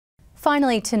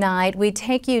Finally tonight, we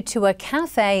take you to a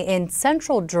cafe in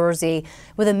Central Jersey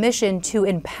with a mission to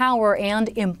empower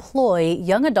and employ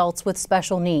young adults with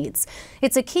special needs.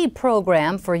 It's a key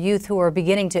program for youth who are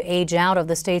beginning to age out of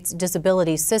the state's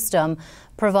disability system,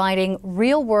 providing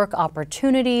real work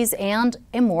opportunities and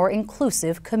a more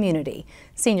inclusive community.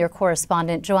 Senior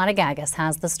correspondent Joanna Gagos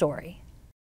has the story.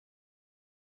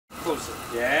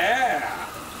 Yeah.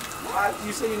 What?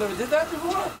 You say you never did that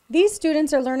before? These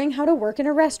students are learning how to work in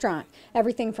a restaurant.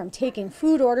 Everything from taking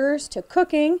food orders to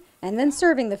cooking and then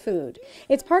serving the food.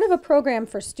 It's part of a program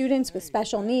for students with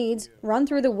special needs run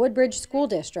through the Woodbridge School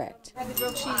District.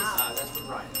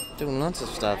 Doing lots of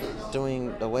stuff.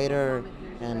 Doing the waiter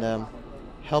and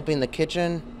helping the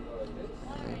kitchen.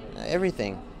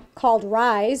 Everything. Called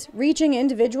RISE, Reaching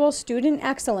Individual Student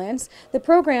Excellence, the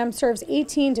program serves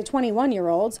 18 to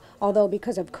 21-year-olds, although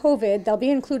because of COVID, they'll be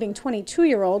including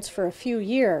 22-year-olds for a few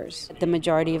years. The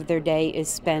majority of their day is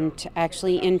spent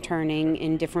actually interning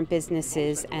in different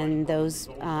businesses, and those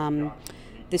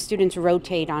the students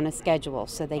rotate on a schedule,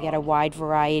 so they get a wide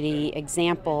variety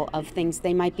example of things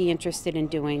they might be interested in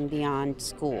doing beyond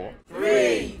school.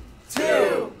 3,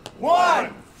 2,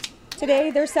 1.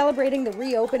 Today, they're celebrating the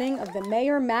reopening of the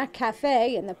Mayor Mac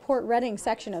Cafe in the Port Reading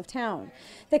section of town.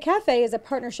 The cafe is a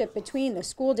partnership between the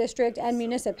school district and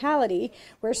municipality,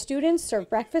 where students serve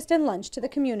breakfast and lunch to the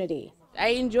community. I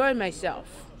enjoy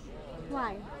myself.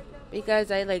 Why? Because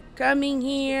I like coming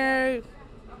here,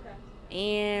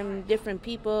 and different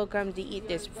people come to eat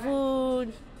this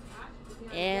food,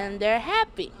 and they're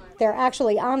happy. They're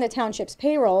actually on the township's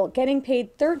payroll, getting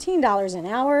paid $13 an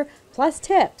hour plus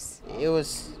tips. It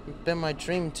was been my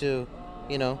dream to,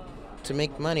 to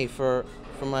make money for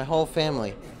my whole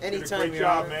family. Anytime. Great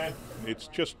job, man. It's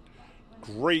just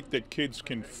great that kids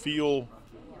can feel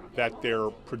that they're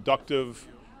productive.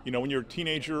 When you're a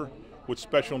teenager with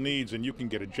special needs and you can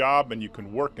get a job and you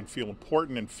can work and feel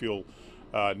important and feel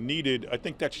needed, I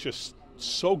think that's just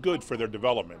so good for their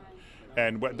development.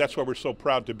 And that's why we're so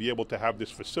proud to be able to have this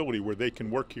facility where they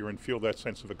can work here and feel that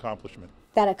sense of accomplishment.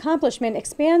 That accomplishment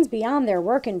expands beyond their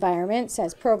work environment,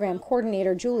 says program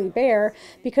coordinator Julie Baer,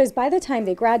 because by the time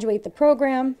they graduate the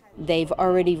program, they've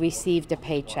already received a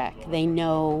paycheck. They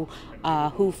know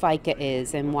who FICA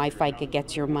is and why FICA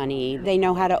gets your money. They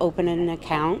know how to open an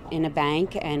account in a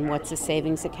bank and what's a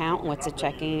savings account, what's a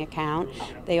checking account.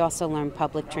 They also learn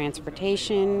public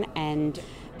transportation, and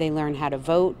they learn how to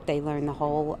vote. They learn the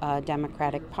whole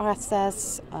democratic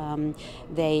process.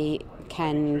 They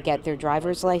can get their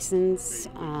driver's license.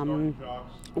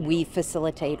 We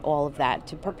facilitate all of that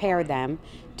to prepare them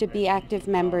to be active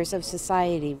members of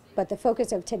society. But the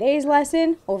focus of today's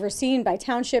lesson, overseen by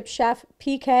Township Chef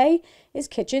PK, is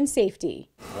kitchen safety.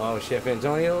 Well, Chef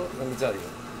Antonio, let me tell you,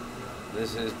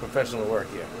 this is professional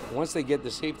work here. Once they get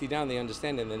the safety down, they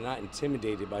understand and they're not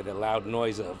intimidated by the loud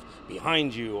noise of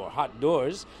behind you or hot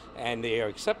doors, and they are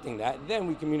accepting that. Then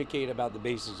we communicate about the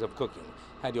basics of cooking.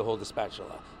 How do you hold a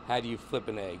spatula? How do you flip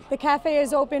an egg? The cafe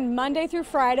is open Monday through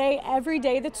Friday, every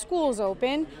day that school's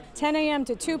open, 10 a.m.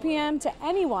 to 2 p.m. to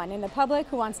anyone in the public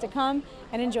who wants to come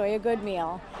and enjoy a good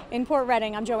meal. In Port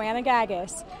Reading, I'm Joanna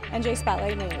Gagos, NJ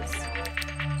Spotlight News.